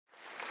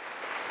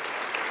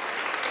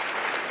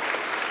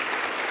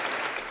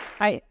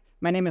Hi,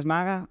 my name is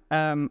Mara.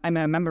 I'm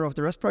a member of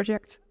the Rust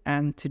project,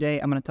 and today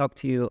I'm going to talk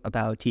to you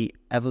about the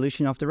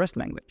evolution of the Rust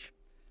language.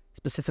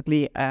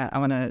 Specifically, I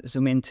want to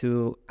zoom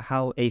into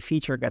how a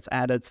feature gets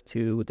added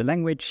to the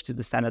language, to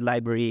the standard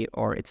library,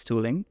 or its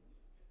tooling.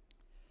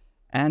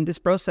 And this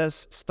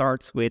process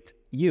starts with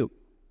you,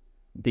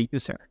 the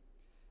user.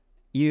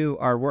 You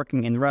are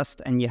working in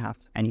Rust and you have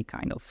any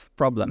kind of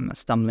problem. A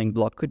stumbling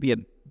block could be a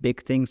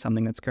big thing,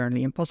 something that's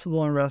currently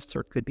impossible in Rust,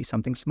 or it could be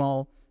something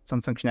small,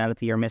 some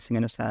functionality you're missing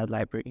in a standard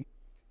library.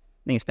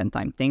 Then you spend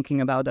time thinking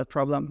about that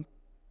problem,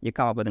 you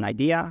come up with an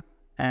idea,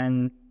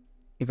 and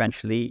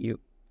eventually you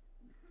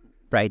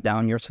write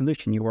down your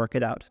solution, you work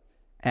it out.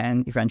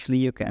 And eventually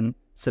you can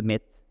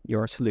submit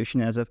your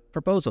solution as a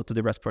proposal to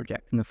the Rust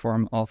project in the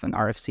form of an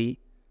RFC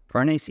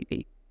or an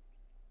ACP.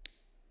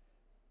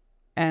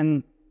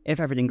 And if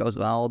everything goes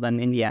well, then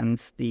in the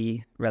end,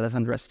 the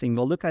relevant Rust team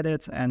will look at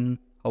it and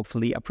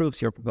hopefully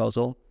approves your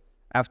proposal,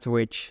 after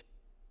which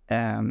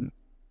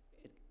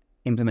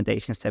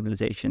implementation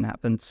stabilization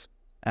happens.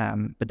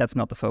 But that's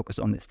not the focus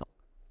on this talk.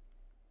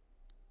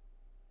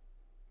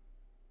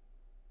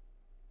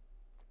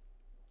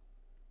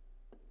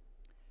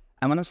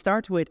 I want to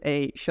start with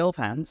a show of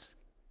hands.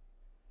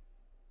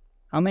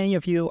 How many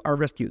of you are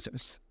Rust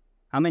users?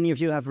 How many of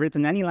you have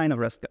written any line of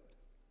Rust code?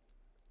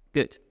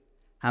 Good.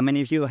 How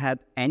many of you had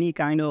any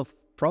kind of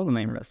problem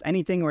in Rust?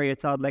 Anything where you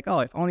thought like,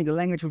 oh, if only the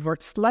language would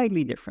work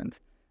slightly different?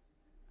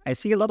 I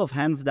see a lot of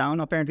hands down.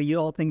 Apparently you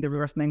all think the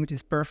Rust language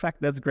is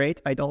perfect. That's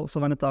great. I'd also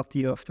want to talk to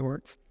you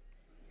afterwards.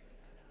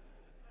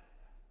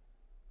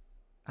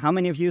 How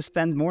many of you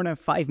spend more than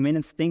 5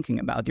 minutes thinking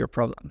about your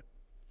problem?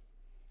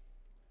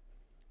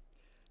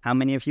 How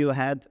many of you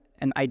had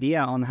an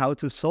idea on how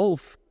to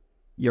solve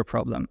your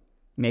problem?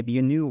 Maybe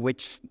you knew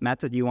which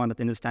method you wanted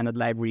in the standard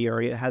library,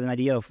 or you had an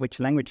idea of which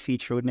language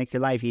feature would make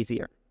your life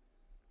easier.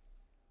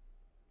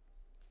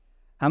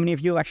 How many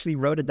of you actually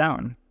wrote it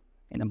down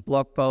in a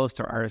blog post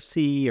or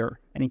RFC or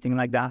anything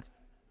like that?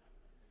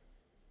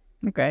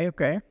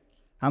 Okay.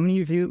 How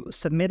many of you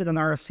submitted an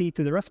RFC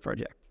to the Rust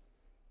project?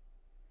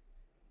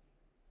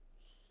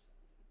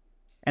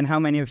 And how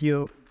many of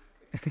you...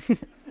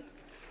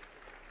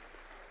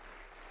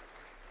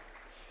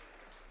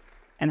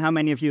 And how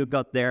many of you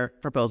got their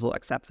proposal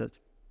accepted?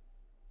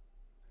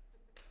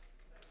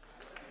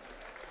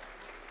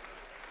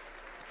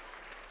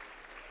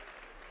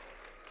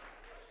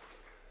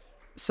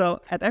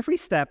 So at every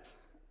step,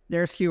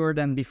 there's fewer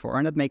than before,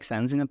 and that makes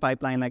sense in a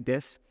pipeline like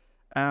this.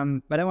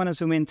 But I want to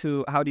zoom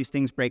into how these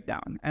things break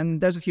down.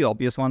 And there's a few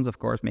obvious ones, of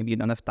course. Maybe you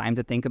don't have time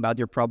to think about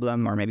your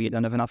problem, or maybe you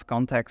don't have enough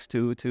context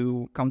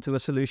to come to a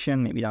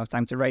solution. Maybe you don't have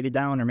time to write it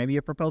down, or maybe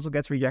your proposal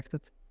gets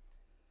rejected.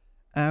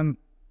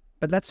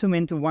 But let's zoom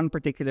into one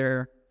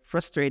particular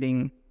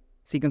frustrating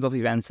sequence of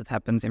events that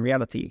happens in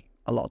reality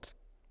a lot.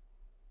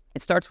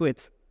 It starts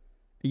with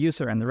a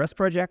user and the Rust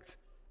project,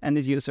 and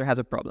this user has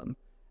a problem.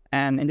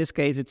 And in this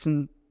case, it's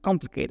a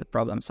complicated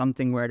problem,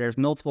 something where there's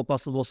multiple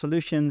possible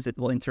solutions. It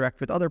will interact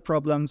with other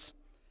problems.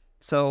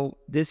 So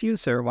this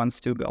user wants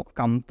to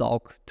come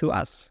talk to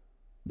us,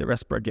 the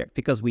Rust project,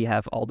 because we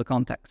have all the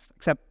context,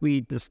 except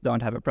we just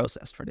don't have a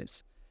process for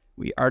this.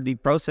 The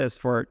process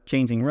for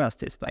changing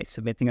Rust is by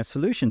submitting a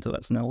solution to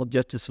us, not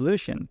just a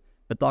solution.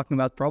 But talking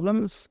about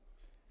problems,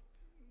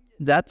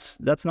 that's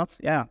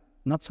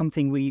not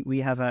something we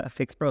have a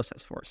fixed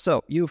process for.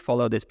 So you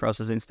follow this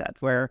process instead,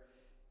 where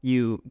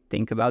you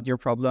think about your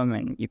problem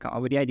and you come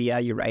up with the idea,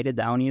 you write it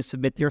down, you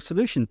submit your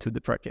solution to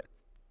the project.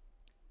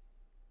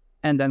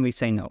 And then we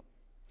say no.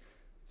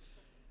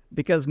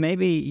 Because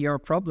maybe your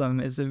problem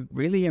is a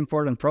really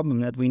important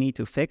problem that we need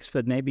to fix,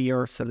 but maybe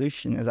your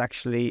solution is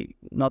actually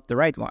not the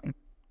right one.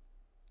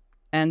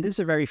 And this is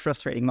a very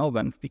frustrating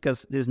moment,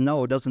 because this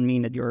no doesn't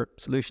mean that your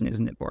solution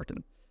isn't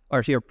important, or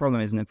if your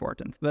problem isn't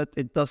important, but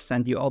it does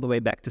send you all the way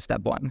back to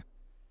step one.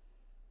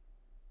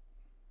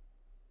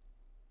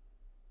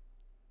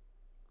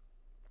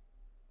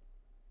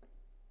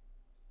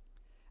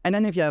 And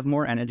then if you have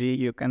more energy,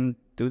 you can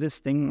do this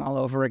thing all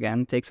over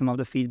again, take some of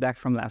the feedback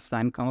from last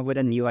time, come up with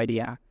a new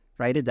idea,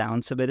 write it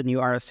down, submit a new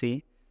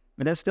RFC.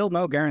 But there's still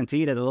no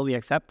guarantee that it will be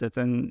accepted,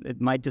 and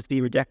it might just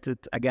be rejected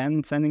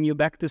again, sending you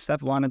back to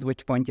step one, at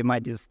which point you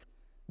might just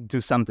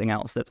do something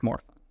else that's more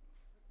fun.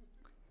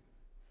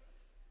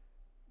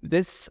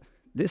 This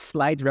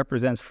slide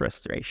represents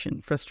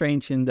frustration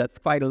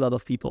that quite a lot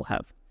of people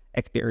have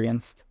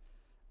experienced.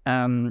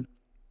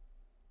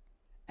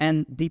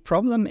 And the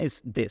problem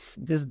is this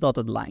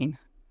dotted line.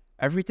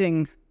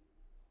 Everything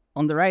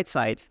on the right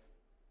side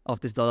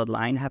of this dotted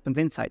line happens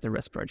inside the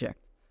Rust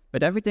project.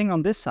 But everything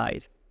on this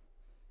side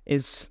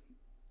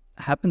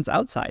happens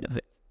outside of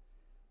it.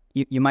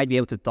 You might be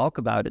able to talk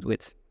about it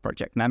with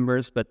project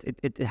members, but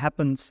it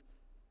happens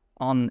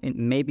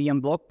maybe on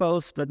blog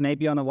posts, but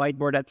maybe on a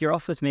whiteboard at your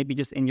office, maybe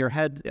just in your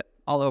head,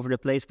 all over the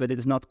place, but it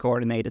is not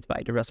coordinated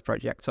by the Rust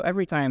project. So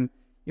every time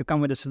you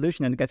come with a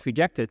solution and it gets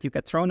rejected, you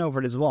get thrown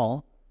over this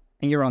wall,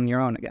 and you're on your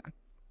own again.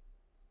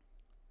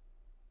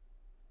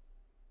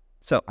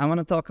 So I want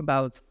to talk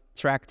about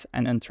tracked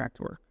and untracked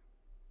work.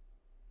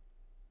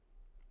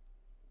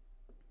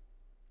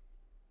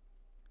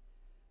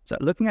 So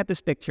looking at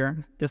this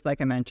picture, just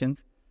like I mentioned,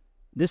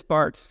 this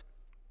part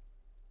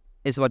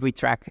is what we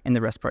track in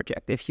the Rust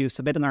project. If you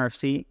submit an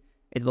RFC,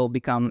 it will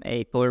become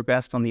a pull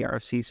request on the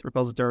RFC's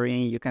repository.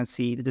 You can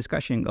see the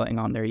discussion going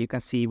on there. You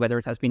can see whether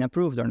it has been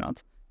approved or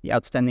not, the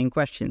outstanding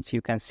questions.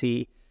 You can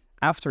see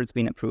after it's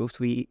been approved,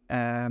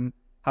 how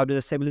all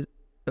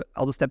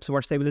the steps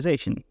towards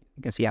stabilization.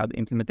 You can see how the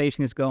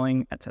implementation is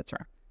going,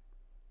 etc.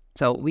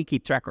 So we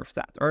keep track of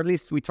that, or at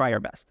least we try our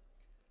best.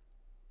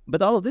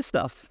 But all of this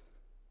stuff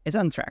is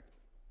untracked.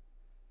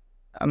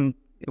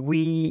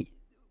 We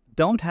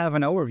don't have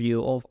an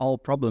overview of all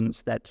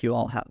problems that you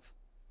all have.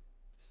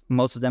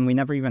 Most of them we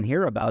never even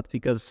hear about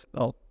because,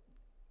 well,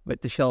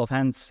 with the show of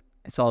hands,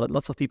 I saw that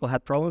lots of people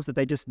had problems that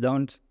they just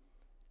don't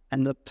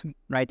end up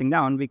writing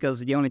down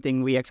because the only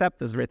thing we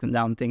accept as written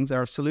down things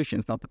are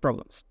solutions, not the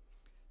problems.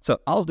 So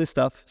all of this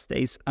stuff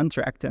stays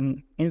untracked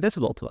and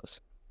invisible to us.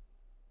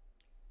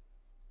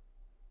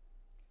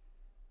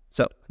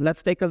 So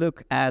let's take a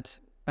look at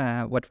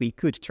what we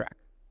could track.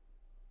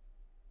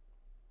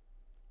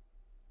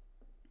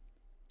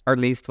 Or at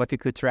least what we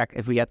could track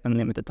if we had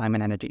unlimited time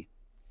and energy.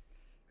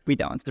 We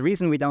don't. The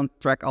reason we don't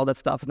track all that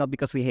stuff is not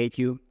because we hate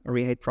you or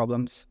we hate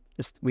problems,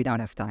 just we don't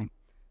have time.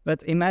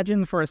 But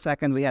imagine for a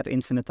second we had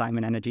infinite time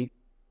and energy.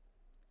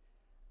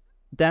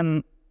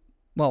 Then,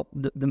 well,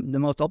 the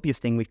most obvious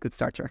thing we could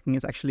start tracking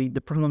is actually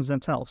the problems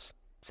themselves.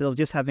 Instead of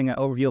just having an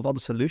overview of all the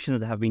solutions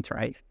that have been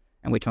tried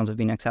and which ones have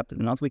been accepted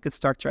or not, we could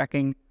start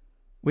tracking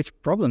which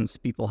problems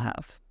people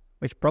have,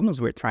 which problems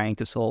we're trying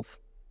to solve.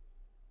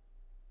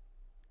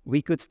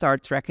 We could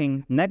start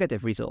tracking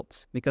negative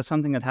results, because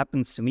something that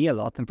happens to me a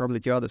lot, and probably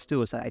to others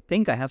too, is that I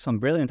think I have some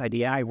brilliant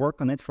idea, I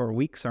work on it for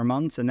weeks or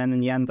months, and then in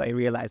the end I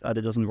realize, oh,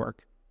 that doesn't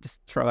work. Just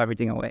throw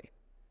everything away.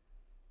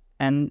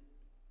 And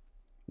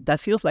that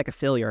feels like a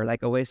failure,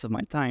 like a waste of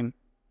my time.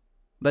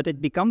 But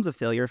it becomes a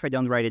failure if I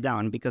don't write it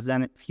down, because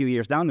then a few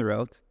years down the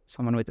road,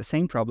 someone with the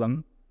same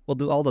problem will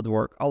do all that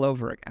work all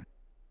over again.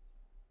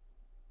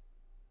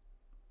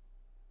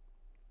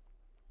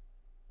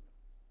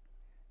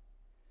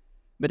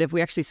 But if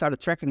we actually started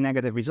tracking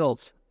negative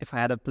results, if I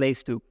had a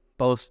place to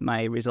post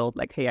my result,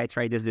 like, hey, I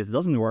tried this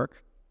doesn't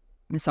work,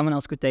 then someone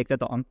else could take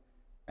that on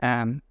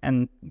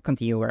and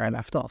continue where I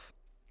left off.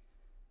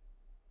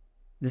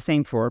 The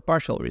same for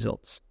partial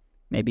results.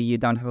 Maybe you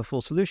don't have a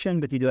full solution,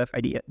 but you do have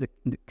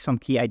some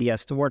key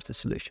ideas towards the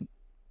solution.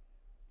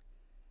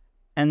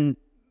 And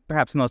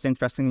perhaps most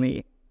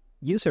interestingly,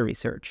 user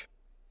research.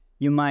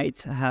 You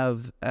might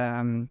have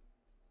a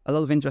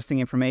lot of interesting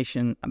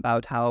information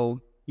about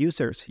how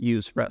users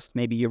use Rust.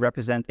 Maybe you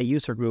represent a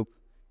user group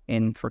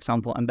in, for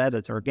example,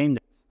 embedded or game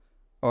dev.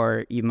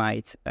 Or you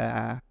might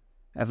have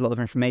a lot of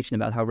information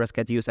about how Rust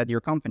gets used at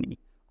your company.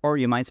 Or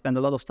you might spend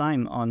a lot of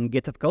time on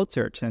GitHub code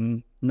search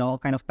and know all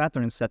kind of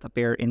patterns that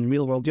appear in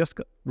real-world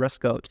Rust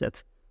code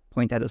that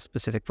point at a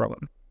specific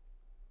problem.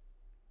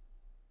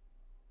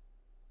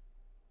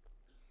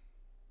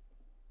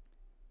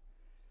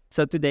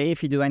 So today,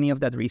 if you do any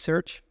of that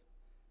research,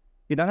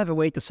 you don't have a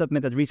way to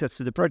submit that research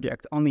to the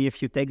project, only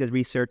if you take that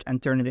research and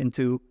turn it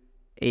into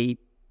a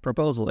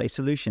proposal, a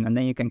solution, and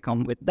then you can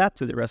come with that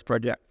to the Rust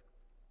project.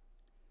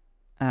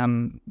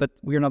 But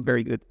we're not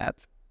very good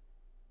at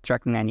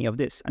tracking any of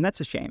this, and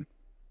that's a shame.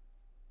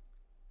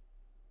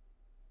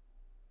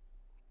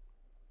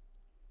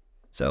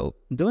 So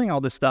doing all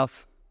this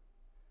stuff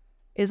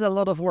is a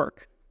lot of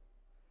work.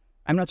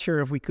 I'm not sure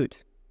if we could.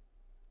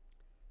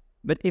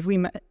 But if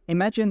we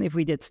imagine if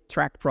we did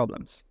track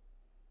problems.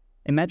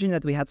 Imagine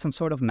that we had some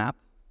sort of map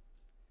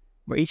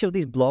where each of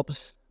these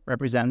blobs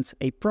represents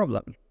a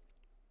problem.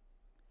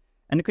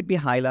 And it could be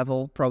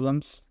high-level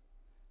problems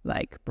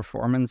like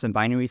performance and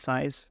binary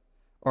size,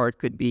 or it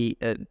could be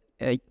a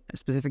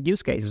specific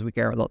use cases we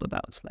care a lot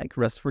about, like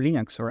Rust for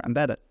Linux or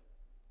embedded.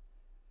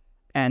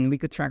 And we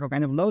could track all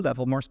kind of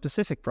low-level, more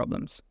specific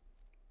problems,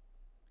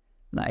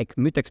 like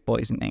mutex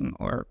poisoning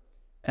or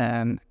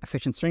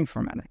efficient string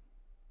formatting.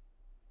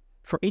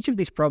 For each of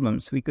these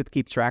problems, we could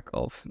keep track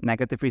of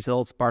negative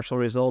results, partial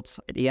results,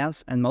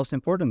 ideas, and most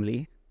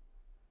importantly,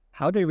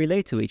 how they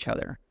relate to each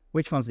other,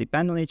 which ones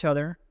depend on each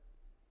other,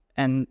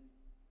 and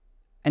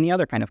any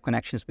other kind of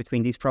connections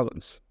between these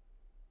problems.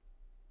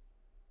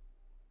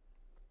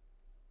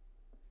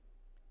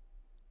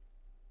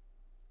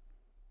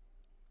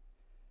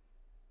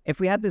 If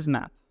we had this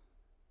map,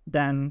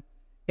 then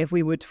if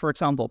we would, for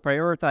example,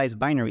 prioritize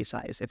binary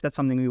size, if that's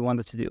something we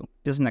wanted to do,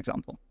 just an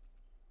example,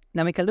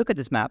 then we can look at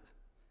this map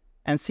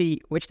and see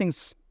which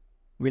things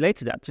relate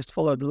to that. Just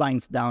follow the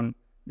lines down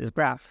this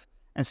graph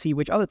and see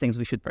which other things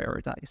we should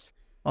prioritize.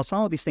 While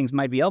some of these things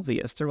might be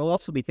obvious, there will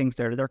also be things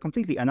there that are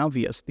completely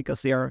unobvious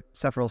because they are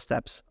several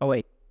steps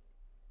away.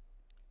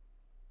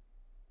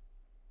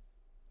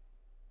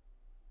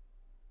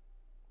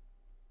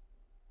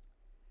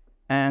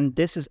 And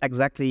this is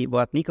exactly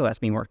what Nico has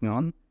been working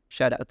on.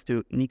 Shout out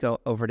to Nico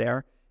over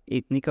there.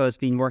 Nico has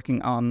been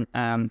working on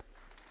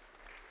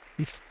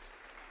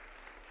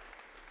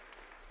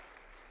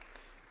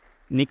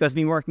Nico's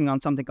been working on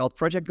something called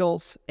project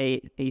goals,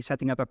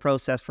 setting up a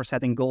process for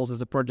setting goals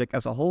as a project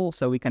as a whole,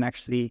 so we can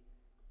actually,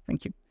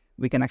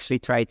 we can actually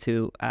try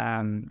to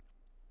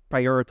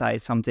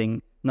prioritize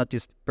something not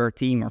just per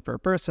team or per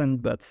person,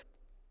 but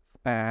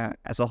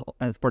as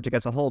a project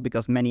as a whole,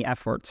 because many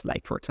efforts,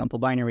 like for example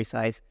binary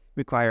size,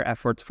 require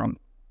efforts from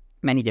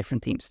many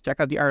different teams. Check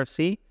out the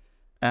RFC.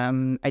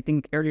 I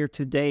think earlier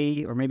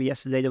today or maybe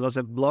yesterday there was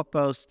a blog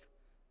post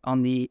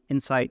on the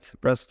Inside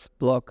Rust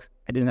blog.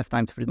 I didn't have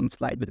time to put it on the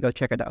slide, but go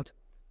check it out.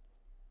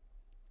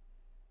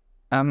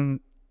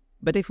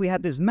 But if we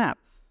had this map,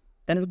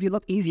 then it would be a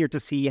lot easier to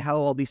see how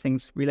all these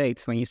things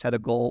relate when you set a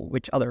goal,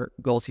 which other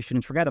goals you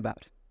shouldn't forget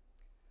about.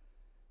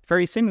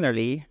 Very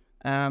similarly,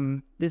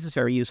 this is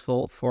very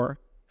useful for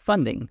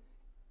funding.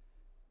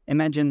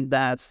 Imagine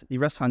that the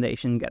Rust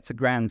Foundation gets a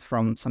grant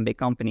from some big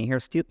company.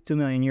 Here's 2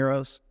 million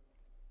euros,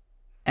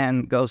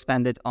 and go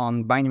spend it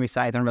on binary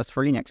size and Rust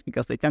for Linux,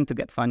 because they tend to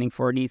get funding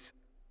for these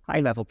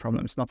high-level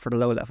problems, not for the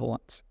low-level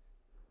ones.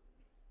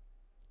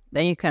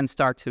 Then you can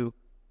start to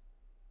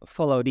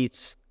follow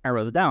these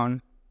arrows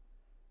down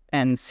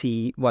and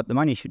see what the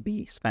money should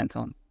be spent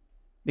on.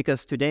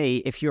 Because today,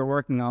 if you're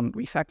working on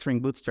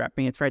refactoring Bootstrap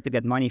and you try to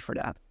get money for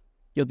that,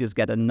 you'll just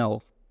get a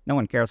no. No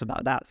one cares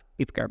about that.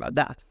 People care about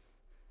that.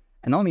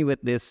 And only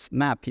with this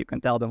map, you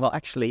can tell them, well,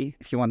 actually,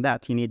 if you want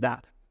that, you need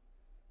that.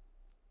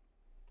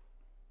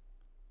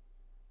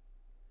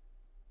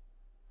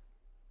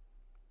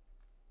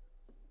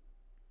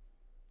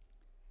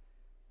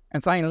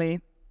 And finally,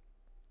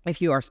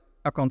 if you are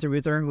a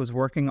contributor who's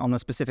working on a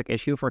specific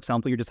issue, for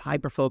example, you're just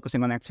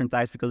hyper-focusing on external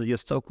types because it's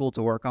just so cool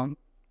to work on,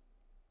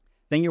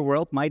 then your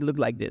world might look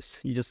like this.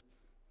 You just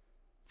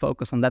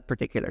focus on that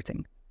particular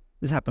thing.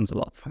 This happens a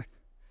lot.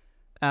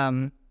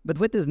 But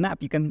with this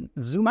map, you can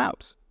zoom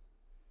out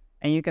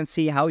and you can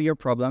see how your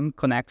problem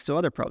connects to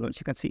other problems.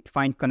 You can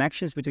find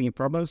connections between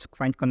problems,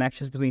 find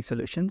connections between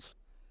solutions,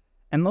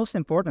 and most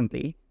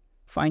importantly,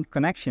 find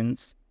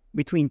connections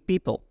between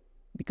people,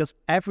 because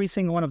every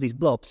single one of these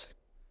blobs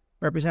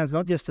represents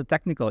not just a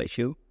technical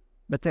issue,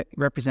 but they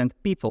represent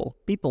people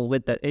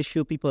with that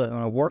issue, people that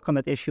want to work on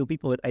that issue,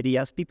 people with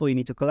ideas, people you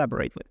need to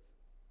collaborate with,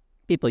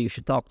 people you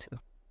should talk to.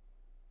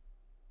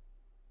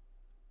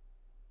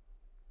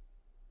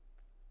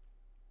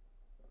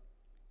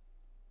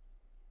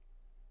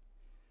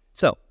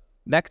 So,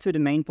 back to the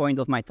main point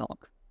of my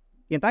talk.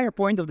 The entire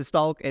point of this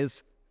talk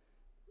is,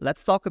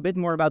 let's talk a bit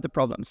more about the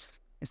problems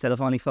instead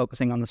of only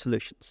focusing on the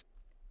solutions.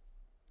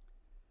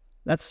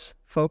 Let's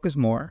focus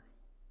more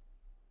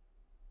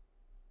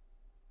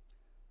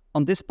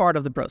on this part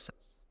of the process,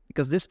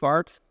 because this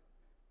part,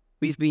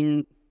 we've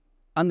been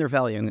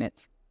undervaluing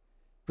it.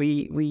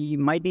 We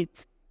might need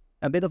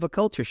a bit of a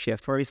culture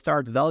shift where we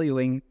start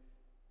valuing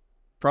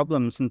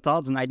problems and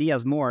thoughts and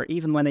ideas more,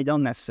 even when they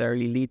don't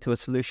necessarily lead to a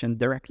solution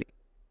directly.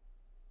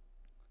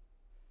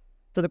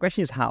 So the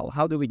question is how?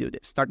 How do we do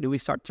this? Do we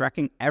start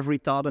tracking every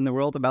thought in the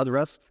world about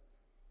Rust?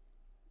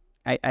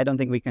 I don't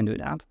think we can do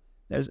that.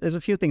 There's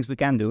a few things we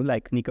can do,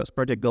 like Nico's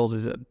project goals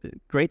is a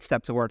great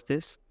step towards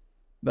this,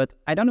 but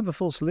I don't have a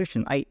full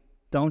solution. I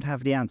don't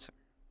have the answer.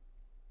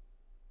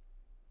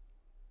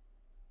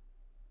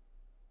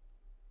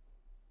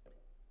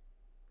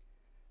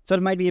 So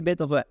it might be a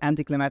bit of an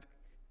anticlimactic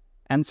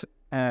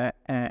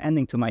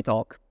ending to my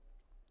talk.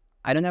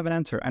 I don't have an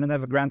answer. I don't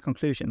have a grand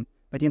conclusion.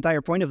 But the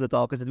entire point of the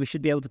talk is that we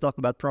should be able to talk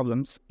about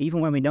problems even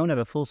when we don't have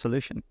a full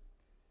solution.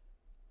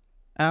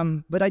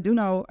 But I do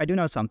know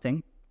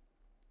something,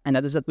 and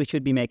that is that we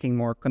should be making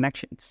more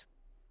connections.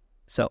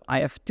 So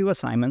I have 2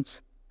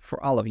 assignments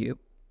for all of you.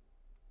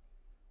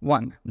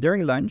 1,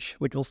 during lunch,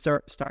 which will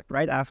start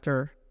right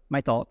after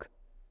my talk,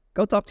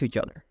 go talk to each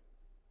other.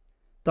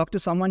 Talk to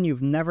someone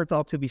you've never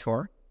talked to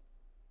before,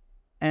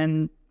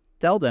 and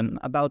tell them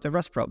about a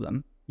Rust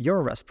problem,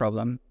 your Rust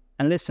problem,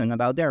 and listen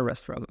about their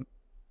Rust problem.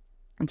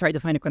 And try to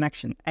find a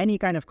connection, any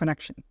kind of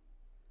connection.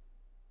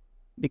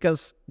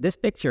 Because this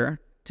picture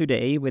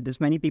today, with this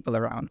many people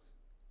around,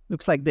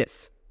 looks like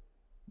this.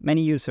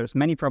 Many users,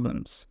 many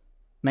problems,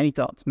 many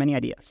thoughts, many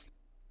ideas.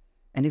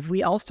 And if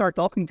we all start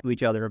talking to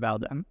each other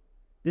about them,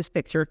 this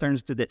picture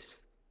turns to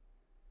this.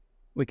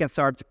 We can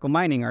start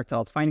combining our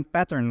thoughts, finding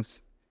patterns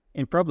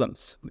in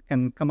problems. We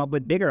can come up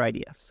with bigger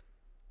ideas.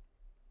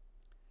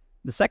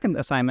 The second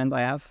assignment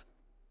I have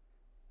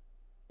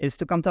is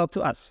to come talk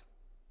to us.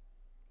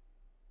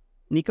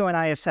 Nico and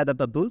I have set up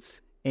a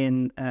booth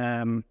in,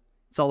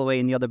 it's all the way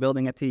in the other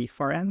building at the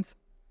far end.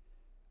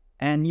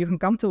 And you can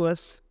come to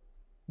us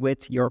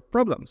with your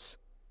problems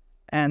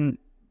and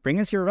bring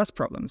us your Rust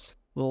problems.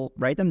 We'll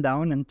write them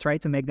down and try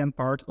to make them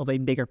part of a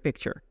bigger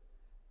picture.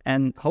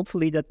 And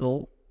hopefully that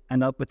will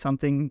end up with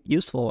something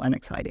useful and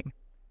exciting.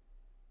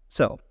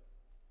 So,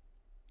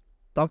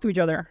 talk to each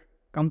other,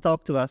 come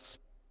talk to us.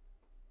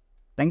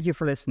 Thank you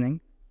for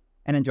listening,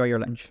 and enjoy your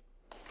lunch.